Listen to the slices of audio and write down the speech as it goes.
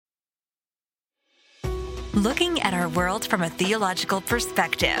Looking at our world from a theological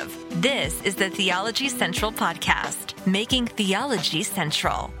perspective. This is the Theology Central Podcast, making theology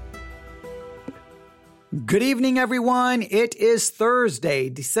central. Good evening, everyone. It is Thursday,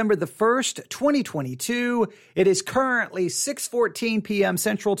 December the 1st, 2022. It is currently 6:14 p.m.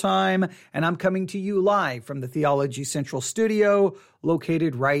 Central Time, and I'm coming to you live from the Theology Central studio,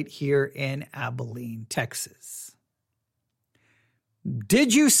 located right here in Abilene, Texas.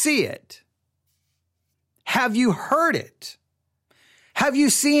 Did you see it? Have you heard it? Have you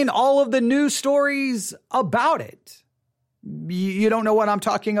seen all of the news stories about it? You don't know what I'm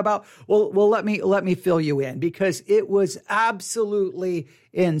talking about? Well, let me fill you in, because it was absolutely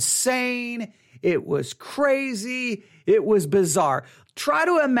insane. It was crazy. It was bizarre. Try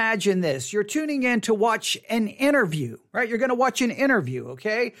to imagine this. You're tuning in to watch an interview, right? You're going to watch an interview,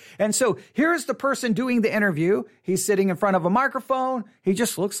 okay? And so here's the person doing the interview. He's sitting in front of a microphone. He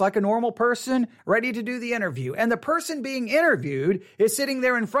just looks like a normal person ready to do the interview. And the person being interviewed is sitting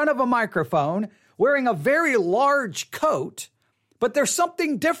there in front of a microphone, wearing a very large coat, but there's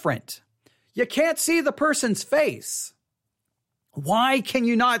something different. You can't see the person's face. Why can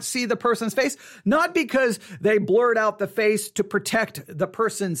you not see the person's face? Not because they blurred out the face to protect the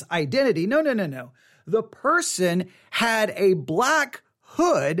person's identity. No. The person had a black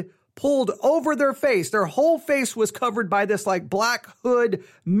hood pulled over their face. Their whole face was covered by this like black hood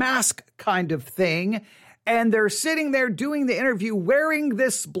mask kind of thing. And they're sitting there doing the interview wearing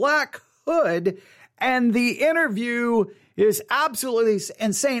this black hood, and the interview is absolutely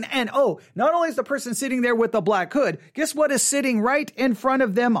insane. And not only is the person sitting there with the black hood, guess what is sitting right in front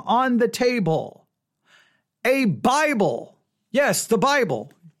of them on the table? A Bible. Yes, the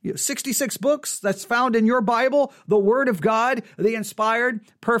Bible. 66 books that's found in your Bible, the Word of God, the inspired,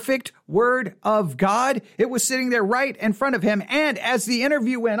 perfect Word of God. It was sitting there right in front of him. And as the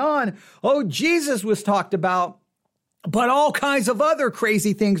interview went on, Jesus was talked about, but all kinds of other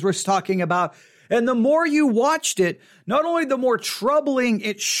crazy things we're talking about. And the more you watched it, not only the more troubling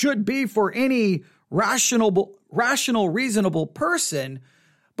it should be for any rational, reasonable person,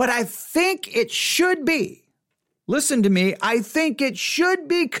 but I think it should be, listen to me, I think it should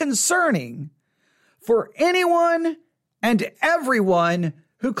be concerning for anyone and everyone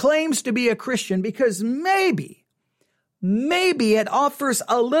who claims to be a Christian, because maybe it offers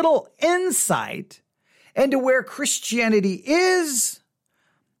a little insight into where Christianity is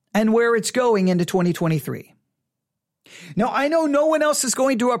and where it's going into 2023. Now, I know no one else is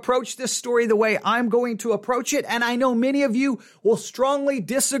going to approach this story the way I'm going to approach it, and I know many of you will strongly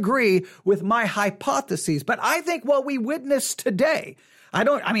disagree with my hypotheses, but I think what we witnessed today,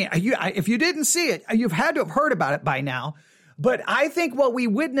 if you didn't see it, you've had to have heard about it by now, but I think what we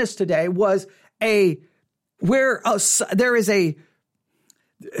witnessed today was there is a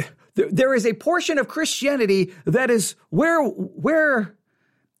portion of Christianity that is where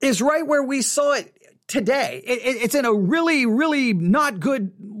we saw it today. It's in a really, really not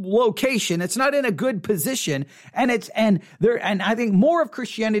good location. It's not in a good position. And I think more of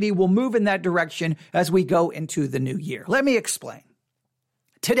Christianity will move in that direction as we go into the new year. Let me explain.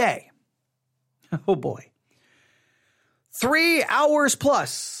 Today, 3 hours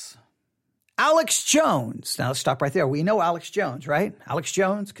plus, Alex Jones. Now let's stop right there. We know Alex Jones, right? Alex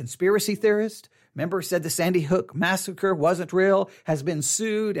Jones, conspiracy theorist. Remember, said the Sandy Hook massacre wasn't real, has been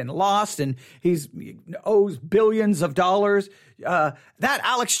sued and lost, and he owes billions of dollars. That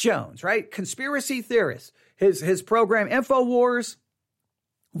Alex Jones, right? Conspiracy theorist. His program, InfoWars,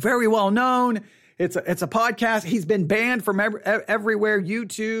 very well known. It's a podcast. He's been banned from everywhere,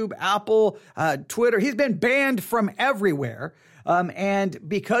 YouTube, Apple, Twitter. He's been banned from everywhere, and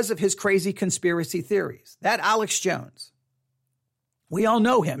because of his crazy conspiracy theories. That Alex Jones. We all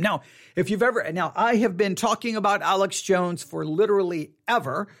know him. Now, I have been talking about Alex Jones for literally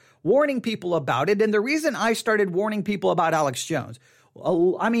ever, warning people about it. And the reason I started warning people about Alex Jones,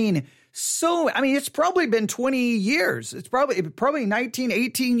 it's probably been 20 years. It's probably 19,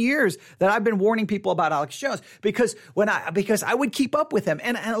 18 years that I've been warning people about Alex Jones because I would keep up with him.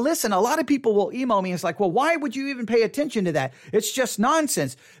 And listen, a lot of people will email me. And it's like, well, why would you even pay attention to that? It's just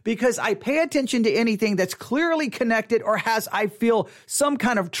nonsense, because I pay attention to anything that's clearly connected or has, I feel, some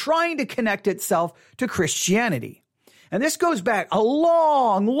kind of trying to connect itself to Christianity. And this goes back a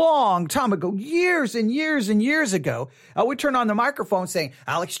long, long time ago, years and years and years ago. I would turn on the microphone saying,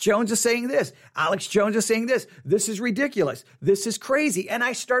 Alex Jones is saying this. Alex Jones is saying this. This is ridiculous. This is crazy. And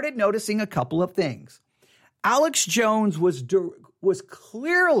I started noticing a couple of things. Alex Jones was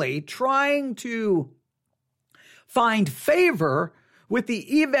clearly trying to find favor with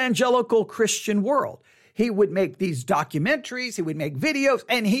the evangelical Christian world. He would make these documentaries, he would make videos,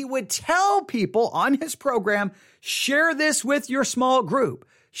 and he would tell people on his program, share this with your small group,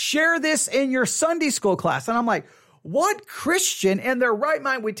 share this in your Sunday school class. And I'm like, what Christian in their right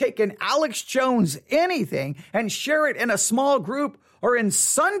mind would take an Alex Jones anything and share it in a small group or in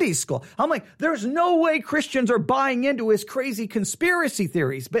Sunday school? I'm like, there's no way Christians are buying into his crazy conspiracy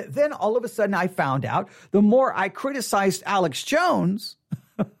theories. But then all of a sudden I found out the more I criticized Alex Jones,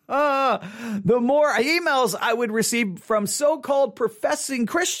 the more emails I would receive from so-called professing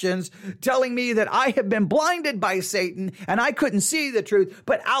Christians telling me that I have been blinded by Satan and I couldn't see the truth,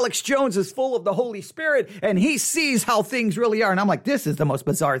 but Alex Jones is full of the Holy Spirit and he sees how things really are. And I'm like, this is the most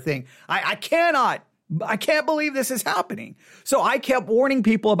bizarre thing. I can't believe this is happening. So I kept warning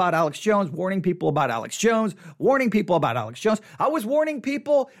people about Alex Jones, warning people about Alex Jones, warning people about Alex Jones. I was warning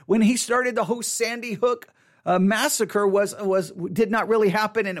people when he started the whole Sandy Hook massacre did not really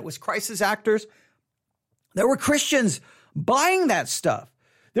happen, and it was crisis actors. There were Christians buying that stuff.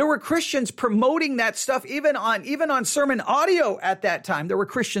 There were Christians promoting that stuff, even on sermon audio at that time. There were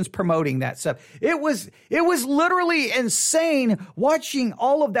Christians promoting that stuff. It was literally insane watching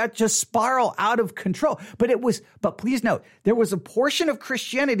all of that just spiral out of control. But please note, there was a portion of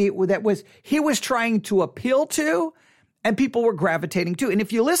Christianity that he was trying to appeal to, and people were gravitating to. And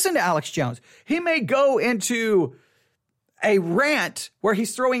if you listen to Alex Jones, he may go into a rant where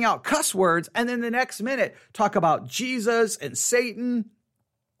he's throwing out cuss words, and then the next minute talk about Jesus and Satan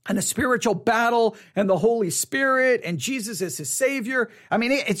and a spiritual battle and the Holy Spirit and Jesus as his savior. I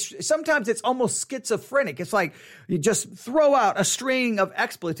mean, sometimes it's almost schizophrenic. It's like you just throw out a string of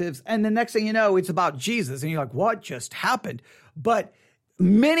expletives and the next thing you know, it's about Jesus. And you're like, what just happened? But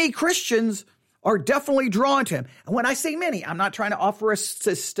many Christians are definitely drawn to him. And when I say many, I'm not trying to offer a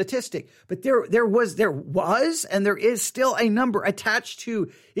statistic, but there was, and there is still a number attached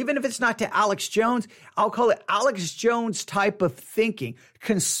to, even if it's not to Alex Jones, I'll call it Alex Jones type of thinking,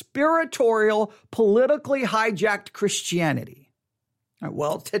 conspiratorial, politically hijacked Christianity.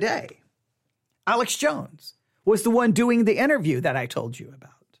 Well, today, Alex Jones was the one doing the interview that I told you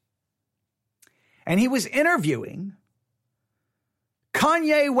about. And he was interviewing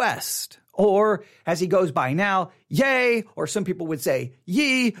Kanye West, or as he goes by now, Ye, or some people would say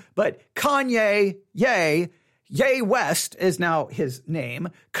Ye, but Kanye, Ye West is now his name.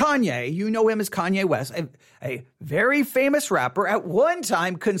 Kanye, you know him as Kanye West, a very famous rapper, at one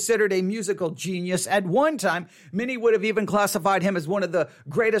time considered a musical genius. At one time, many would have even classified him as one of the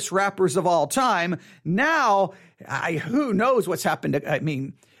greatest rappers of all time. Now, who knows what's happened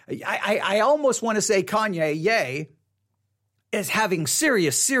to, I almost want to say Kanye, Ye, is having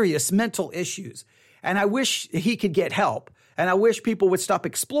serious mental issues. And I wish he could get help. And I wish people would stop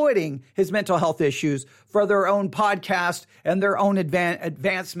exploiting his mental health issues for their own podcast and their own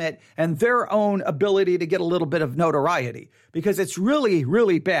advancement and their own ability to get a little bit of notoriety, because it's really,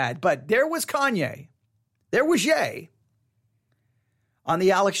 really bad. But there was Kanye. There was Ye on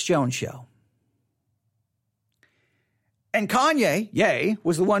the Alex Jones show. And Kanye, Ye,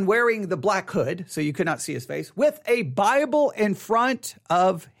 was the one wearing the black hood, so you could not see his face, with a Bible in front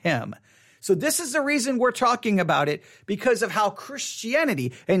of him. So this is the reason we're talking about it, because of how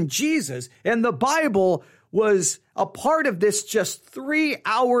Christianity and Jesus and the Bible was a part of this just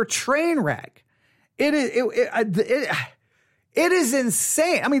 3-hour train wreck. It is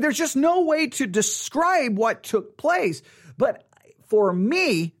insane. I mean, there's just no way to describe what took place. But for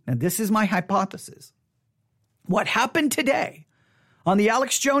me, and this is my hypothesis, what happened today on the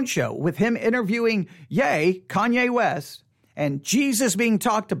Alex Jones show with him interviewing Ye, Kanye West, and Jesus being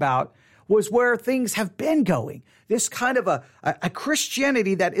talked about was where things have been going. This kind of a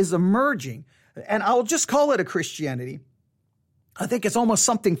Christianity that is emerging. And I'll just call it a Christianity. I think it's almost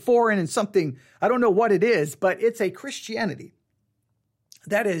something foreign and something, I don't know what it is, but it's a Christianity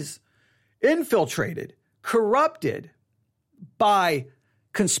that is infiltrated, corrupted by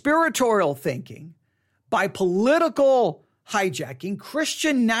conspiratorial thinking, by political hijacking,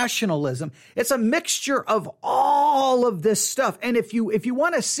 Christian nationalism. It's a mixture of all of this stuff. And if you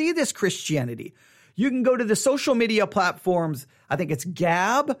want to see this Christianity, you can go to the social media platforms. I think it's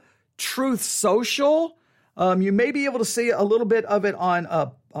Gab, Truth Social. You may be able to see a little bit of it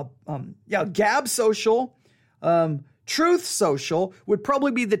on Gab Social. Truth Social would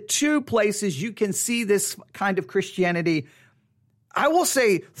probably be the two places you can see this kind of Christianity, I will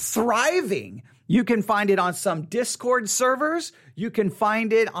say, thriving. You can find it on some Discord servers. You can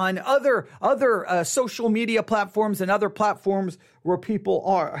find it on other social media platforms and other platforms where people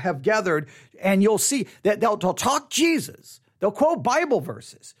have gathered. And you'll see that they'll talk Jesus. They'll quote Bible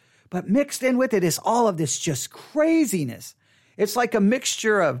verses. But mixed in with it is all of this just craziness. It's like a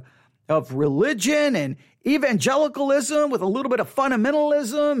mixture of religion and evangelicalism with a little bit of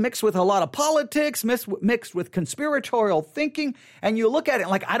fundamentalism mixed with a lot of politics, mixed with conspiratorial thinking. And you look at it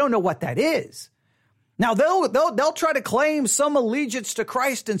like, I don't know what that is. Now, they'll try to claim some allegiance to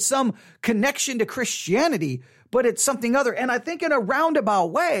Christ and some connection to Christianity, but it's something other. And I think in a roundabout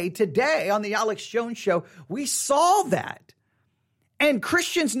way today on the Alex Jones Show, we saw that. And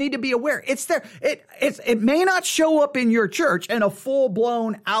Christians need to be aware. It's there. It may not show up in your church in a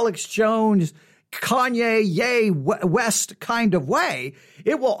full-blown Alex Jones, Kanye West kind of way.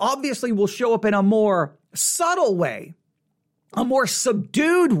 It will show up in a more subtle way, a more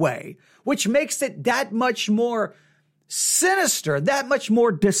subdued way, which makes it that much more sinister, that much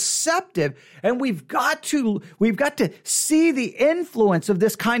more deceptive. And we've got to see the influence of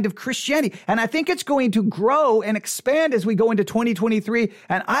this kind of Christianity. And I think it's going to grow and expand as we go into 2023.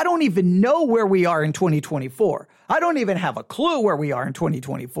 And I don't even know where we are in 2024. I don't even have a clue where we are in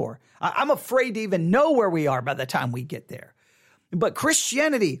 2024. I'm afraid to even know where we are by the time we get there. But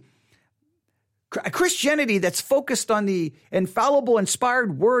Christianity that's focused on the infallible,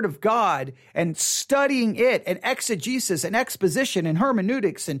 inspired word of God and studying it and exegesis and exposition and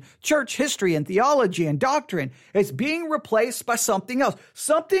hermeneutics and church history and theology and doctrine is being replaced by something else.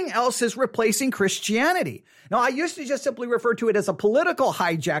 Something else is replacing Christianity. Now, I used to just simply refer to it as a political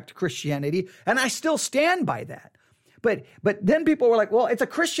hijacked Christianity, and I still stand by that. But then people were like, well, it's a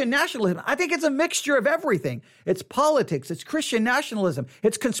Christian nationalism. I think it's a mixture of everything. It's politics. It's Christian nationalism.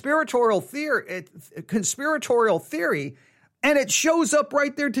 It's conspiratorial theory. And it shows up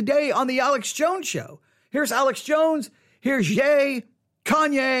right there today on the Alex Jones Show. Here's Alex Jones. Here's Ye,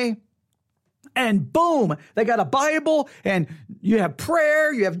 Kanye. And boom, they got a Bible and you have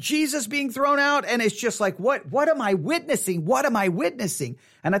prayer. You have Jesus being thrown out. And it's just like, what am I witnessing? What am I witnessing?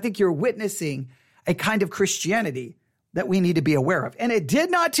 And I think you're witnessing a kind of Christianity that we need to be aware of. And it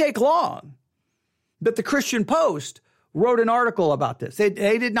did not take long that the Christian Post wrote an article about this. They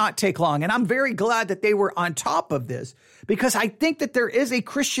did not take long. And I'm very glad that they were on top of this because I think that there is a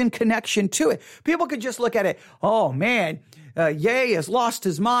Christian connection to it. People could just look at it. Oh man, Ye has lost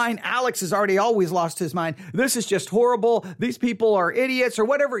his mind. Alex has always lost his mind. This is just horrible. These people are idiots or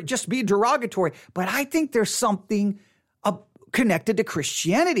whatever. Just be derogatory. But I think there's something connected to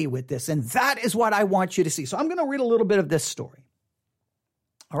Christianity with this. And that is what I want you to see. So I'm going to read a little bit of this story.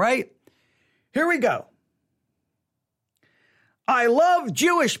 All right, here we go. I love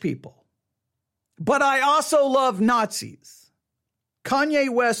Jewish people, but I also love Nazis. Kanye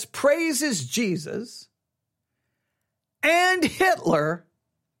West praises Jesus and Hitler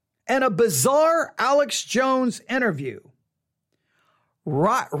in a bizarre Alex Jones interview.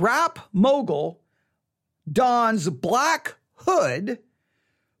 Rap mogul dons black hood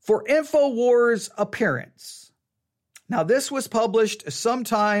for InfoWars appearance. Now, this was published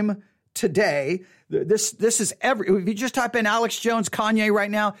sometime today. This is if you just type in Alex Jones, Kanye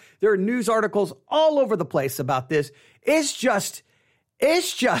right now, there are news articles all over the place about this. It's just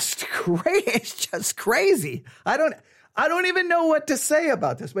great. It's just crazy. I don't even know what to say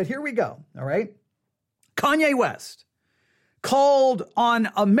about this, but here we go. All right. Kanye West called on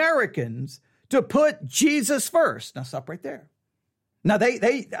Americans to put Jesus first. Now stop right there. Now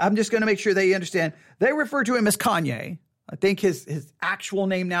I'm just going to make sure they understand. They refer to him as Kanye. I think his actual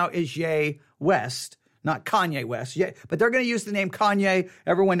name now is Ye West, not Kanye West. Yeah, but they're going to use the name Kanye.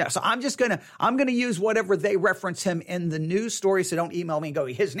 Everyone knows. So I'm going to use whatever they reference him in the news story. So don't email me and go,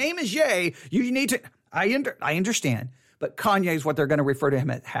 his name is Ye. You need to. I understand, but Kanye is what they're going to refer to him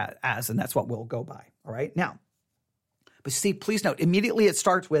as, and that's what we'll go by. All right. Now, but see, please note, immediately it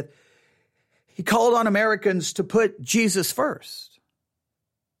starts with, he called on Americans to put Jesus first.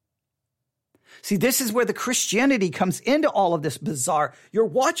 See, this is where the Christianity comes into all of this bizarre. You're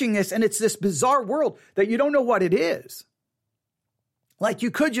watching this and it's this bizarre world that you don't know what it is. Like you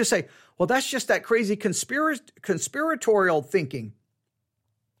could just say, well, that's just that crazy conspiratorial thinking.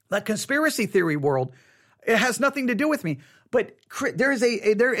 That conspiracy theory world. It has nothing to do with me. But there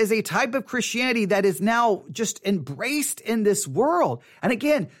is a type of Christianity that is now just embraced in this world. And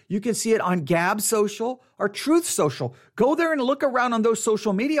again, you can see it on Gab Social or Truth Social. Go there and look around on those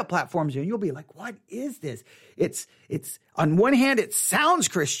social media platforms and you'll be like, what is this? It's on one hand, it sounds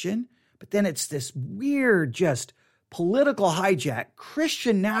Christian, but then it's this weird, just political hijack,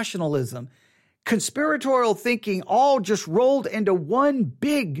 Christian nationalism, conspiratorial thinking, all just rolled into one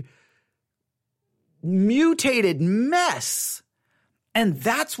big mutated mess. And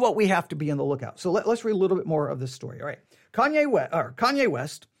that's what we have to be on the lookout. So let's read a little bit more of this story. All right. Kanye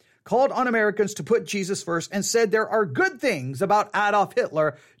West called on Americans to put Jesus first and said there are good things about Adolf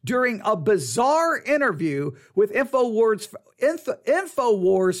Hitler during a bizarre interview with InfoWars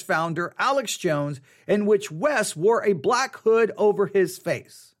founder Alex Jones, in which West wore a black hood over his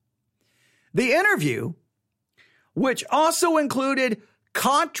face. The interview, which also included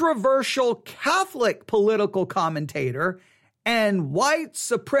controversial Catholic political commentator and white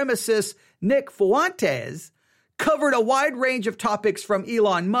supremacist Nick Fuentes, covered a wide range of topics from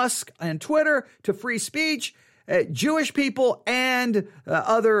Elon Musk and Twitter to free speech, Jewish people, and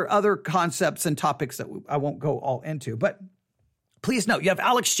other concepts and topics that I won't go all into. But please note, you have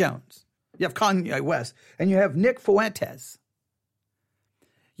Alex Jones, you have Kanye West, and you have Nick Fuentes.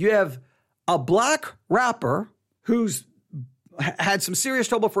 You have a black rapper who's had some serious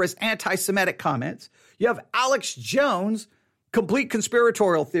trouble for his anti-Semitic comments. You have Alex Jones, complete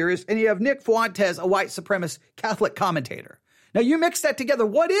conspiratorial theorist, and you have Nick Fuentes, a white supremacist Catholic commentator. Now you mix that together.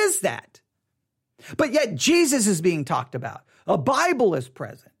 What is that? But yet Jesus is being talked about. A Bible is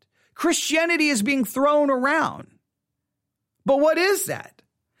present. Christianity is being thrown around. But what is that?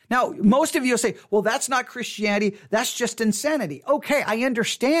 Now, most of you will say, well, that's not Christianity. That's just insanity. Okay, I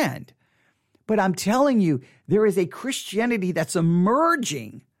understand. But I'm telling you, there is a Christianity that's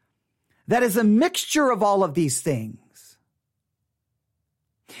emerging that is a mixture of all of these things.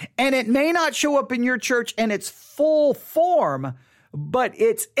 And it may not show up in your church in its full form, but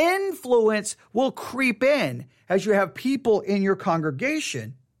its influence will creep in as you have people in your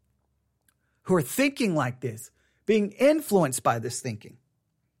congregation who are thinking like this, being influenced by this thinking.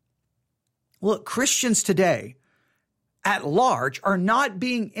 Look, Christians today at large are not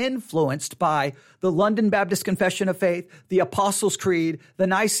being influenced by the London Baptist Confession of Faith, the Apostles' Creed, the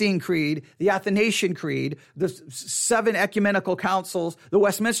Nicene Creed, the Athanasian Creed, the 7 ecumenical councils, the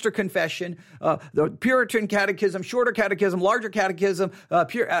Westminster Confession, the Puritan Catechism, Shorter Catechism, Larger Catechism,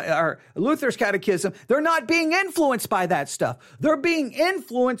 Luther's Catechism. They're not being influenced by that stuff. They're being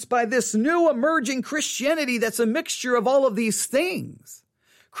influenced by this new emerging Christianity that's a mixture of all of these things.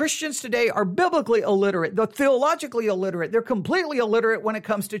 Christians today are biblically illiterate. They're theologically illiterate. They're completely illiterate when it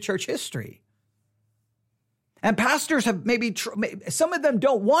comes to church history. And pastors have some of them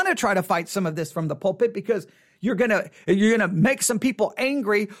don't want to try to fight some of this from the pulpit because you're gonna make some people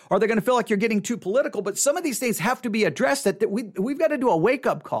angry, or they're gonna feel like you're getting too political. But some of these things have to be addressed. That we've got to do a wake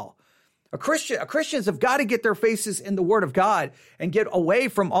up call. Christians have got to get their faces in the Word of God and get away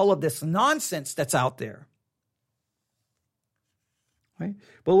from all of this nonsense that's out there. Right?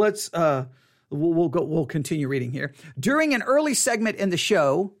 But we'll continue reading here. During an early segment in the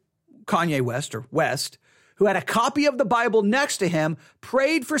show, Kanye West, who had a copy of the Bible next to him,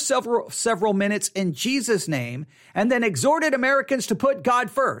 prayed for several minutes in Jesus' name, and then exhorted Americans to put God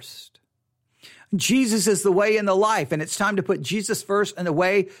first. Jesus is the way and the life, and it's time to put Jesus first in the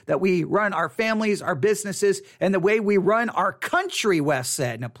way that we run our families, our businesses, and the way we run our country, West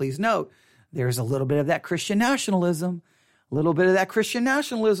said. Now, please note, there's a little bit of that Christian nationalism. A little bit of that Christian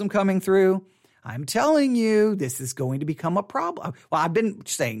nationalism coming through. I'm telling you, this is going to become a problem. Well, I've been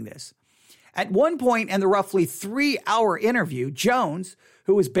saying this. At one point in the roughly 3-hour interview, Jones,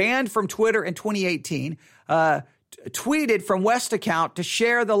 who was banned from Twitter in 2018, tweeted from West's account to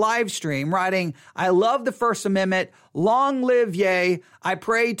share the live stream, writing, "I love the First Amendment. Long live yay. I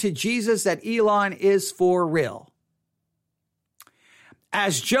pray to Jesus that Elon is for real."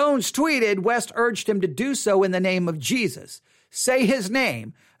 As Jones tweeted, West urged him to do so in the name of Jesus. Say his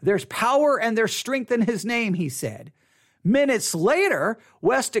name. There's power and there's strength in his name, he said. Minutes later,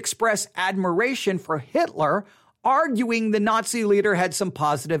 West expressed admiration for Hitler, arguing the Nazi leader had some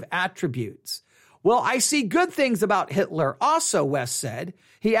positive attributes. Well, I see good things about Hitler also, West said.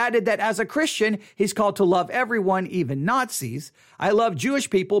 He added that as a Christian, he's called to love everyone, even Nazis. I love Jewish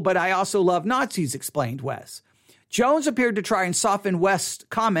people, but I also love Nazis, explained West. Jones appeared to try and soften West's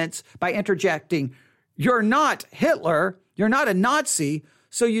comments by interjecting, "You're not Hitler, you're not a Nazi,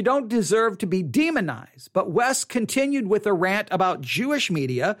 so you don't deserve to be demonized." But West continued with a rant about Jewish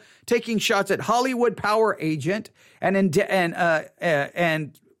media, taking shots at Hollywood power agent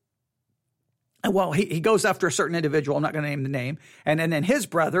well, he goes after a certain individual. I'm not going to name the name. And then his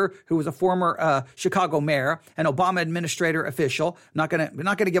brother, who was a former Chicago mayor, an Obama administrator official. Not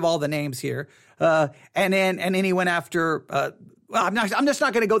going to give all the names here. And then he went after. I'm just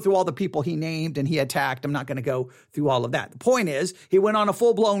not going to go through all the people he named and he attacked. I'm not going to go through all of that. The point is, he went on a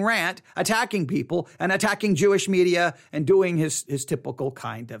full-blown rant attacking people and attacking Jewish media and doing his typical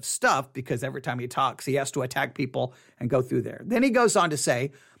kind of stuff, because every time he talks, he has to attack people and go through there. Then he goes on to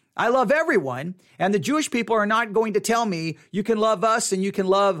say, I love everyone, and the Jewish people are not going to tell me you can love us and you can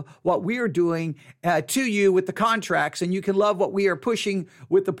love what we are doing to you with the contracts and you can love what we are pushing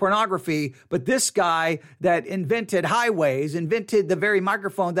with the pornography. But this guy that invented highways, invented the very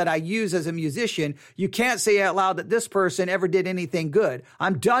microphone that I use as a musician, you can't say out loud that this person ever did anything good.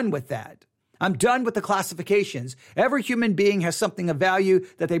 I'm done with that. I'm done with the classifications. Every human being has something of value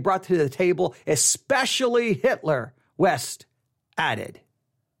that they brought to the table, especially Hitler, West added.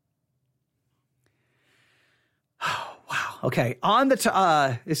 Oh, wow. Okay. On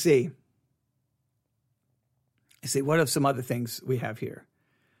the, let's see. What are some other things we have here?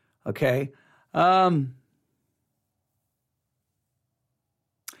 Okay.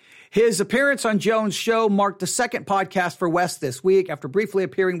 His appearance on Jones' show marked the second podcast for West this week after briefly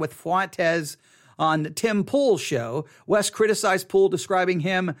appearing with Fuentes on Tim Pool's show. West criticized Pool, describing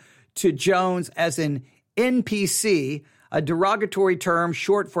him to Jones as an NPC, a derogatory term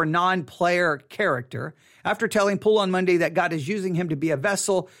short for non-player character. After telling Poole on Monday that God is using him to be a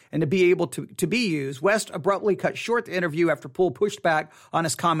vessel and to be able to be used, West abruptly cut short the interview after Poole pushed back on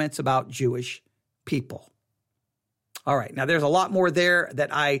his comments about Jewish people. All right. Now, there's a lot more there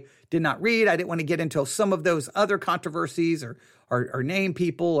that I did not read. I didn't want to get into some of those other controversies or name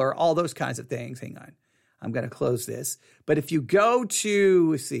people or all those kinds of things. Hang on. I'm going to close this. But if you go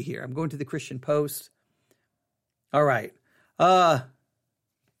to, let's see here, I'm going to the Christian Post. All right. Okay.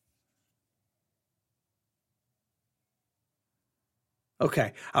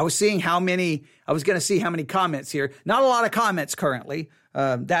 I was going to see how many comments here. Not a lot of comments currently.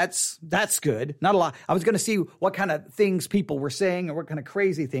 That's good. Not a lot. I was going to see what kind of things people were saying or what kind of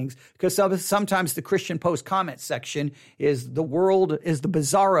crazy things, because sometimes the Christian Post comment section is the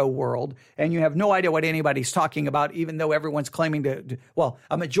bizarro world, and you have no idea what anybody's talking about, even though everyone's claiming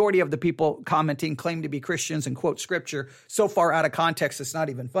a majority of the people commenting claim to be Christians and quote scripture so far out of context it's not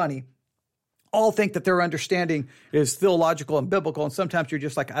even funny. All think that their understanding is theological and biblical, and sometimes you're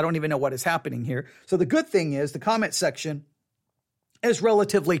just like, I don't even know what is happening here. So the good thing is the comment section is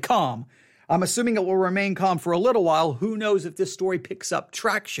relatively calm. I'm assuming it will remain calm for a little while. Who knows if this story picks up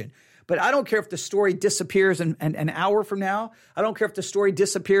traction? But I don't care if the story disappears an hour from now. I don't care if the story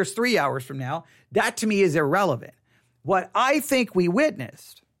disappears 3 hours from now. That to me is irrelevant. What I think we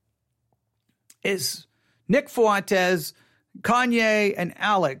witnessed is Nick Fuentes, Kanye, and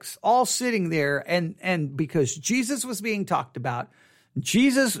Alex all sitting there, and because Jesus was being talked about,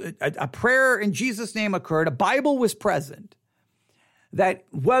 a prayer in Jesus' name occurred, a Bible was present, that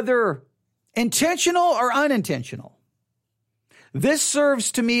whether intentional or unintentional, this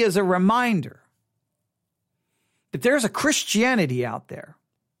serves to me as a reminder that there's a Christianity out there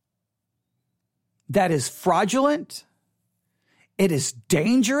that is fraudulent, it is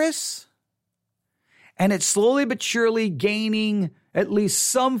dangerous, and it's slowly but surely gaining at least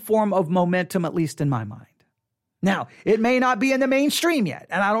some form of momentum, at least in my mind. Now, it may not be in the mainstream yet,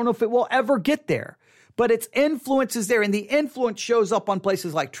 and I don't know if it will ever get there, but its influence is there, and the influence shows up on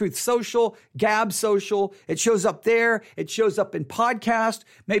places like Truth Social, Gab Social. It shows up there. It shows up in podcast,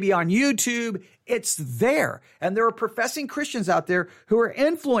 maybe on YouTube. It's there, and there are professing Christians out there who are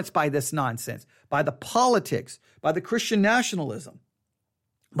influenced by this nonsense, by the politics, by the Christian nationalism,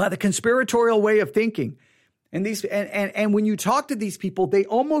 by the conspiratorial way of thinking. And when you talk to these people, they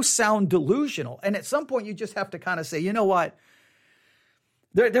almost sound delusional. And at some point, you just have to kind of say, you know what?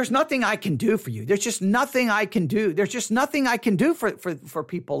 There's nothing I can do for you. There's just nothing I can do. There's just nothing I can do for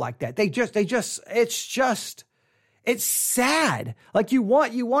people like that. It's sad. Like you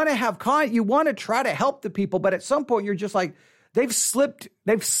want to try to help the people, but at some point you're just like, they've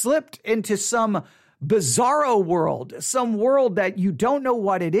slipped into some bizarro world, some world that you don't know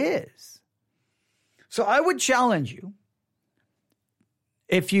what it is. So I would challenge you,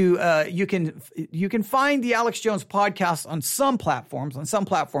 if you can find the Alex Jones podcast on some platforms. On some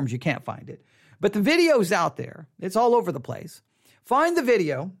platforms you can't find it, but the video's out there. It's all over the place. Find the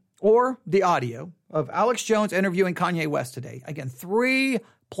video or the audio of Alex Jones interviewing Kanye West today. Again, 3+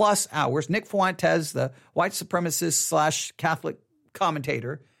 hours. Nick Fuentes, the white supremacist / Catholic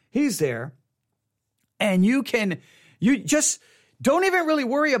commentator, he's there. And you just don't even really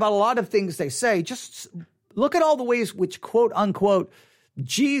worry about a lot of things they say. Just look at all the ways which, quote unquote,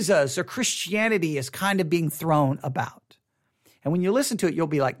 Jesus or Christianity is kind of being thrown about. And when you listen to it, you'll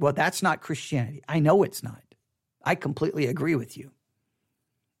be like, well, that's not Christianity. I know it's not. I completely agree with you.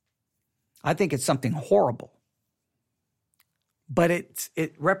 I think it's something horrible. But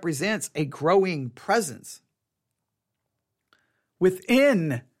it represents a growing presence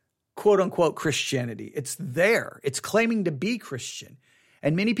within, quote unquote, Christianity. It's there. It's claiming to be Christian.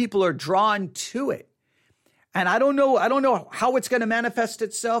 And many people are drawn to it. And I don't know how it's going to manifest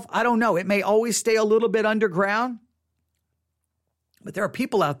itself. I don't know. It may always stay a little bit underground. But there are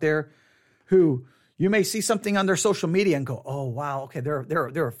people out there who you may see something on their social media and go, oh, wow, okay,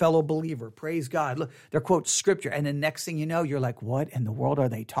 they're a fellow believer. Praise God. Look, they're quote scripture. And the next thing you know, you're like, what in the world are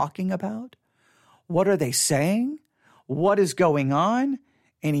they talking about? What are they saying? What is going on?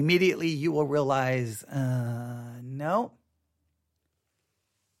 And immediately you will realize, nope,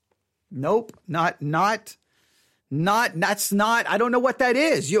 that's not, I don't know what that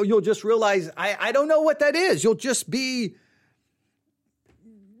is. You'll just realize, I don't know what that is. You'll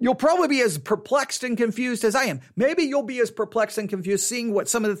probably be as perplexed and confused as I am. Maybe you'll be as perplexed and confused seeing what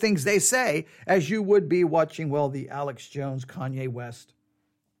some of the things they say as you would be watching, well, the Alex Jones, Kanye West.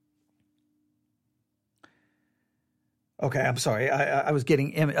 Okay, I'm sorry. I was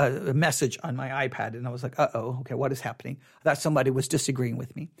getting a message on my iPad, and I was like, okay, what is happening? I thought somebody was disagreeing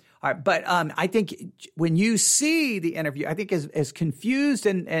with me. All right, but I think when you see the interview, I think as confused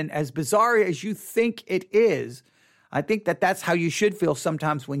and as bizarre as you think it is, I think that's how you should feel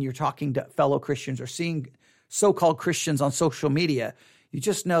sometimes when you're talking to fellow Christians or seeing so-called Christians on social media. You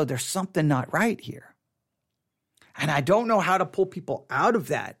just know there's something not right here. And I don't know how to pull people out of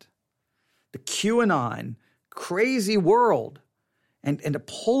that, the QAnon crazy world, and to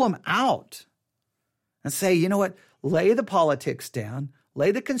pull them out and say, you know what, lay the politics down,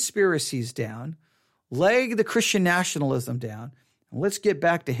 lay the conspiracies down, lay the Christian nationalism down, and let's get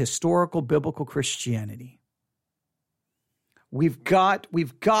back to historical biblical Christianity. We've got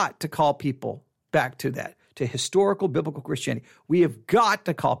to call people back to that, to historical biblical Christianity. We have got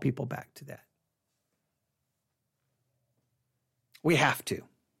to call people back to that. We have to.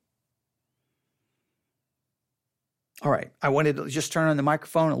 All right, I wanted to just turn on the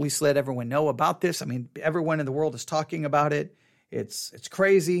microphone, at least let everyone know about this. I mean, everyone in the world is talking about it. It's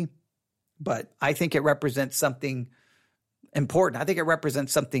crazy, but I think it represents something important. I think it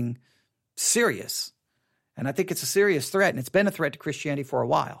represents something serious, and I think it's a serious threat, and it's been a threat to Christianity for a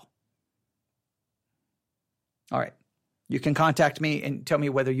while. All right, you can contact me and tell me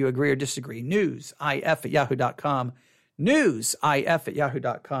whether you agree or disagree. newsif@yahoo.com,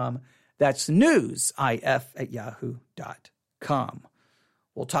 newsif@yahoo.com. That's newsif@yahoo.com.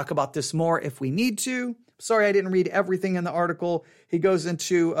 We'll talk about this more if we need to. Sorry, I didn't read everything in the article.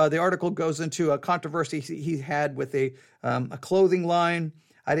 The article goes into a controversy he had with a clothing line.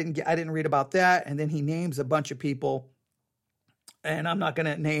 I didn't read about that. And then he names a bunch of people, and I'm not going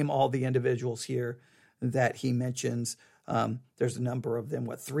to name all the individuals here that he mentions. There's a number of them,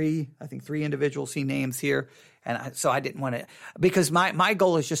 three individuals he names here. And so I didn't want to, because my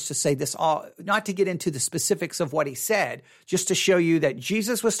goal is just to say this all, not to get into the specifics of what he said, just to show you that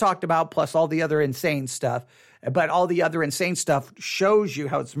Jesus was talked about plus all the other insane stuff. But all the other insane stuff shows you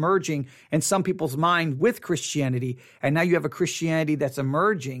how it's merging in some people's mind with Christianity. And now you have a Christianity that's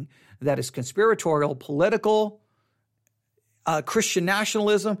emerging, that is conspiratorial, political, Christian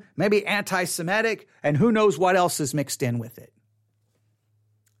nationalism, maybe anti-Semitic, and who knows what else is mixed in with it.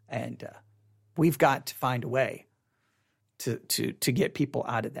 And we've got to find a way to get people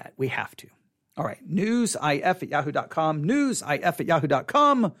out of that. We have to. All right, newsif@yahoo.com,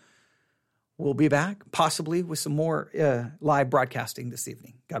 newsif@yahoo.com. We'll be back possibly with some more live broadcasting this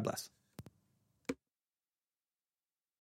evening. God bless.